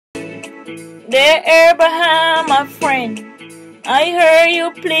Dear Abraham, my friend, I heard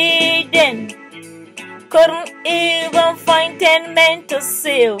you pleading. Couldn't even find 10 men to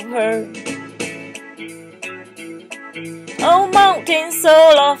save her. Oh, mountain so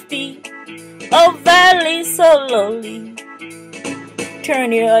lofty, oh, valley so lowly,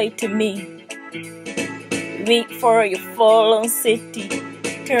 turn your eye to me. Weep for your fallen city,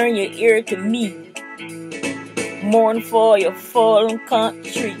 turn your ear to me. Mourn for your fallen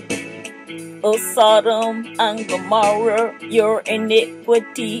country, O Sodom and Gomorrah. Your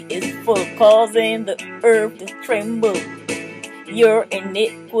iniquity is full, causing the earth to tremble. Your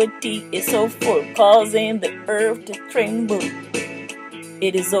iniquity is so full, causing the earth to tremble.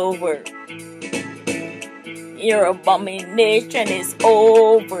 It is over. Your abomination is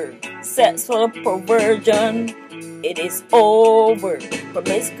over. Sexual perversion, it is over.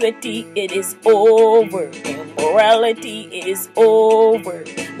 Promiscuity, it is over. Immorality, it is over.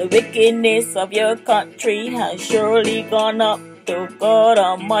 The wickedness of your country has surely gone up to God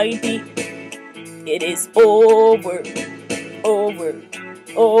Almighty. It is over, over,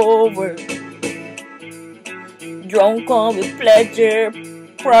 over. Drunken with pleasure,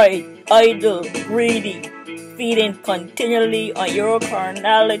 pride, idle, greedy, feeding continually on your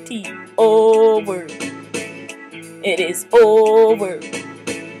carnality. Over. It is over.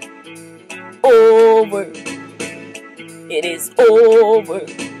 Over. It is over.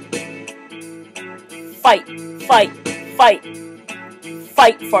 Fight, fight, fight.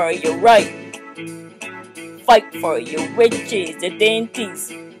 Fight for your right. Fight for your riches, your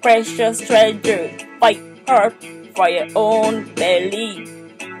dainties, precious treasures. Fight hard for your own belly.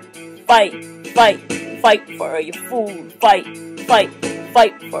 Fight, fight, fight for your food. Fight, fight,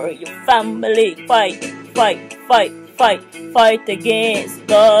 fight for your family. Fight, fight, fight, fight, fight against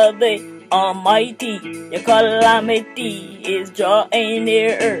God the Almighty. Your calamity is drawing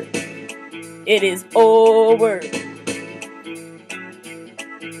nearer. It is over.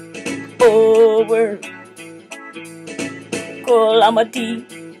 Over. Calamity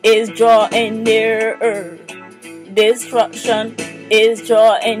is drawing nearer. Destruction is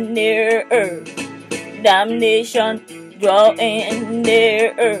drawing nearer. Damnation drawing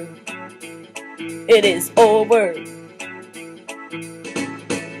nearer. It is over.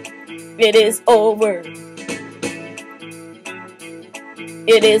 It is over.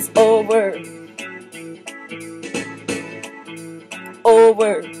 It is over.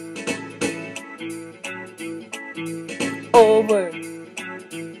 Over. Over.